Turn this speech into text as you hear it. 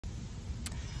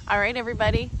All right,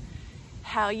 everybody,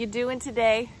 how you doing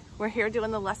today? We're here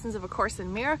doing the lessons of A Course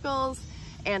in Miracles,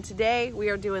 and today we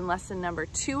are doing lesson number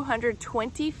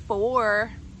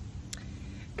 224.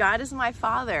 God is my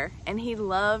Father, and He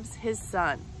loves His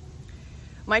Son.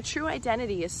 My true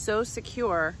identity is so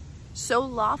secure, so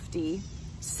lofty,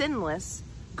 sinless,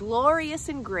 glorious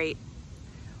and great,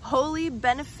 holy,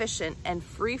 beneficent, and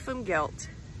free from guilt,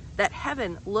 that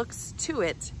heaven looks to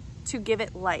it to give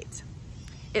it light.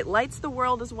 It lights the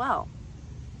world as well.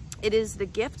 It is the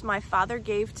gift my Father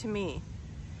gave to me,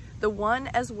 the one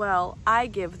as well I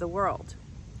give the world.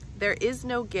 There is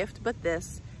no gift but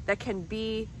this that can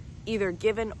be either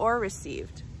given or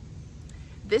received.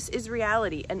 This is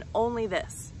reality, and only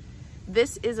this.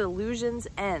 This is illusion's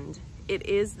end. It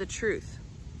is the truth.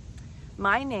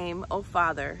 My name, O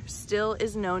Father, still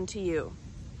is known to you.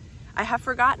 I have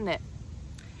forgotten it,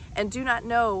 and do not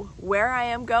know where I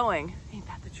am going. Ain't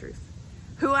that the truth?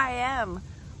 Who I am,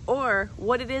 or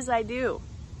what it is I do.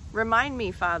 Remind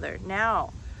me, Father,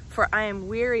 now, for I am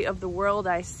weary of the world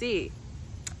I see.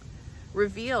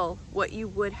 Reveal what you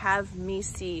would have me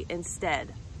see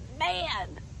instead.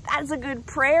 Man, that's a good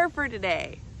prayer for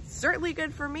today. Certainly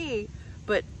good for me,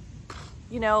 but,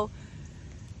 you know,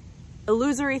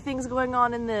 illusory things going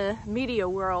on in the media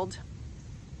world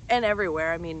and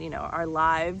everywhere. I mean, you know, our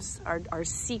lives, our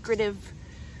secretive,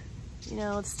 you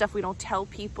know, stuff we don't tell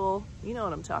people. You know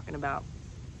what I'm talking about.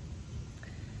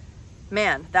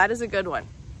 Man, that is a good one.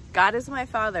 God is my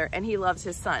Father, and He loves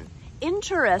His Son.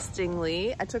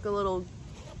 Interestingly, I took a little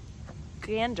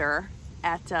gander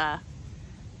at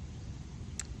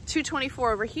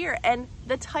 224 over here, and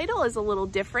the title is a little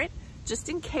different, just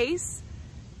in case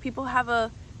people have a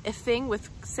thing with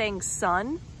saying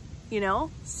son, you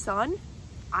know, son.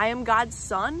 I am God's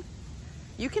son.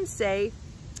 You can say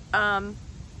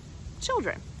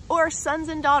children or sons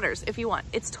and daughters if you want.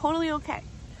 It's totally okay.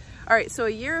 All right, so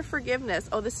a year of forgiveness.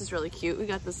 Oh, this is really cute. We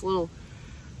got this little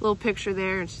picture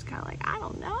there, and she's kind of like, I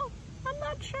don't know. I'm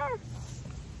not sure.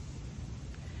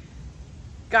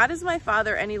 God is my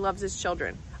Father, and He loves His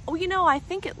children. Oh, you know, I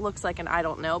think it looks like an I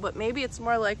don't know, but maybe it's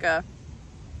more like a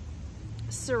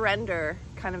surrender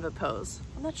kind of a pose.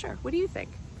 I'm not sure. What do you think?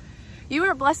 You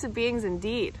are blessed beings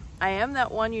indeed. I am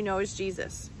that one you know as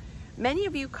Jesus. Many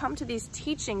of you come to these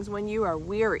teachings when you are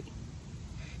weary.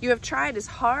 You have tried as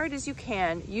hard as you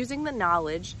can using the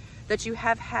knowledge that you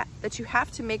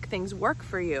have to make things work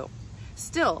for you.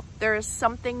 Still, there is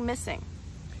something missing.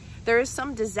 There is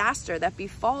some disaster that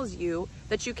befalls you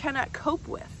that you cannot cope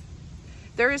with.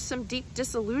 There is some deep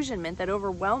disillusionment that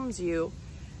overwhelms you.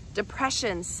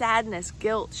 Depression, sadness,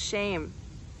 guilt, shame.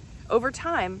 Over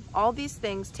time, all these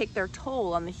things take their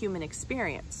toll on the human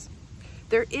experience.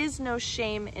 There is no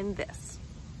shame in this.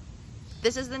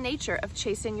 This is the nature of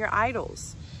chasing your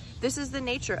idols. This is the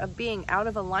nature of being out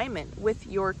of alignment with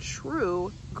your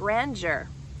true grandeur.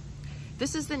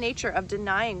 This is the nature of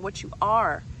denying what you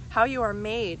are, how you are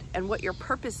made, and what your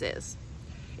purpose is.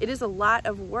 It is a lot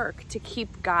of work to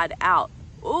keep God out.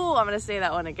 Ooh, I'm going to say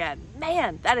that one again.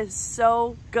 Man, that is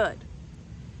so good.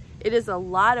 It is a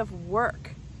lot of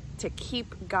work to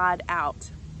keep God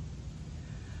out.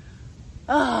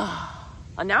 Oh,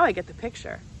 now I get the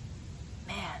picture.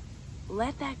 Man,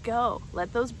 let that go.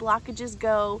 Let those blockages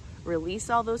go.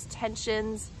 Release all those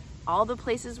tensions, all the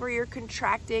places where you're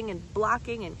contracting and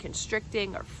blocking and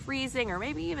constricting or freezing or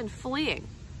maybe even fleeing.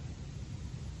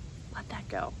 Let that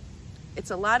go.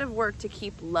 It's a lot of work to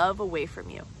keep love away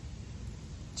from you,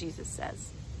 Jesus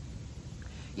says.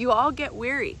 You all get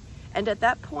weary, and at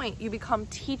that point you become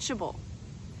teachable.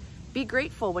 Be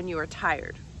grateful when you are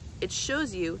tired. It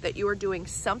shows you that you are doing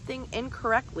something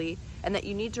incorrectly and that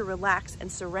you need to relax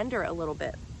and surrender a little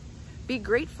bit. Be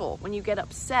grateful when you get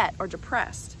upset or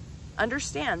depressed.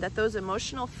 Understand that those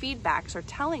emotional feedbacks are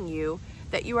telling you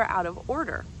that you are out of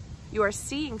order. You are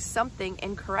seeing something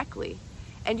incorrectly,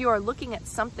 and you are looking at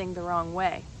something the wrong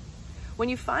way. When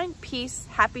you find peace,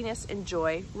 happiness, and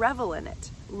joy, revel in it,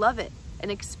 love it,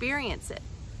 and experience it.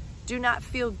 Do not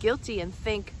feel guilty and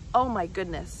think, oh my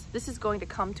goodness, this is going to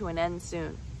come to an end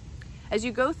soon. As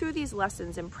you go through these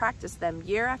lessons and practice them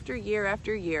year after year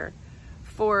after year,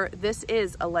 for this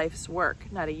is a life's work,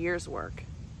 not a year's work.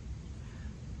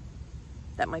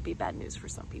 That might be bad news for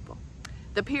some people.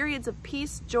 The periods of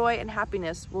peace, joy, and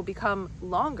happiness will become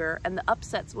longer, and the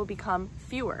upsets will become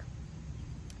fewer.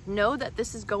 Know that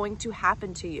this is going to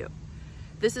happen to you.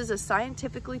 This is a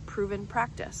scientifically proven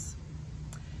practice.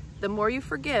 The more you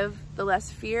forgive, the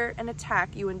less fear and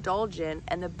attack you indulge in,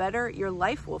 and the better your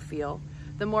life will feel,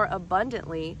 the more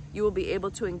abundantly you will be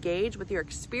able to engage with your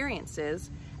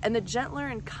experiences, and the gentler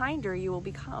and kinder you will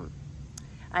become.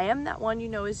 I am that one you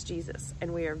know as Jesus,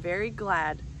 and we are very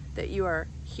glad that you are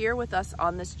here with us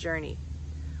on this journey.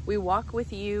 We walk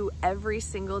with you every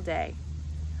single day.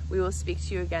 We will speak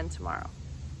to you again tomorrow.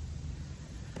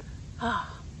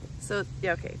 So,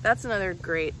 yeah, okay, that's another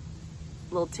great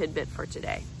little tidbit for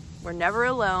today. We're never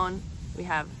alone. We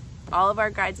have all of our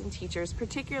guides and teachers,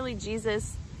 particularly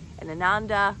Jesus and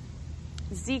Ananda,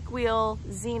 Zekweel,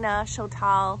 Zena,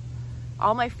 Shotal,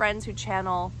 all my friends who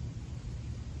channel.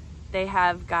 They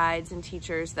have guides and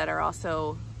teachers that are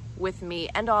also with me,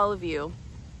 and all of you.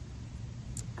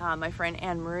 My friend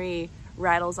Anne-Marie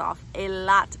rattles off a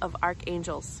lot of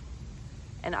archangels,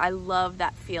 and I love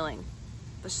that feeling.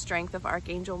 The strength of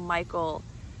Archangel Michael,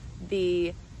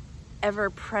 the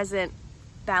ever-present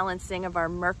balancing of our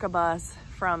Merkabahs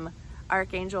from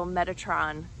Archangel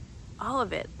Metatron, all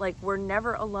of it. Like, we're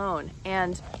never alone.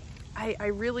 And I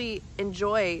really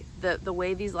enjoy the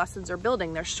way these lessons are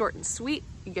building. They're short and sweet.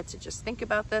 You get to just think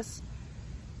about this.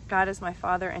 God is my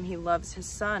Father, and he loves his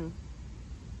Son.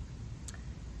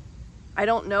 I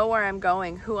don't know where I'm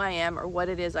going, who I am, or what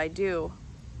it is I do.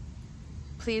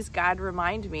 Please, God,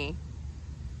 remind me,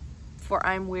 for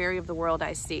I'm weary of the world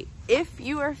I see. If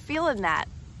you are feeling that,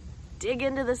 dig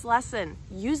into this lesson.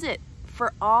 Use it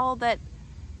for all that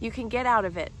you can get out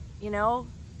of it, you know?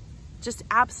 Just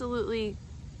absolutely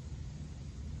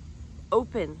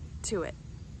open to it.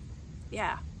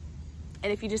 Yeah.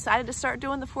 And if you decided to start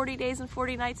doing the 40 days and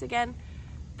 40 nights again,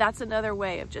 that's another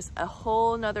way of just a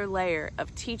whole nother layer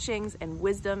of teachings and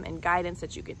wisdom and guidance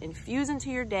that you can infuse into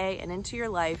your day and into your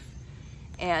life.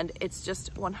 And it's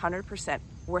just 100%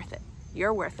 worth it.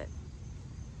 You're worth it.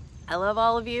 I love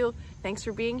all of you. Thanks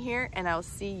for being here, and I'll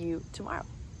see you tomorrow.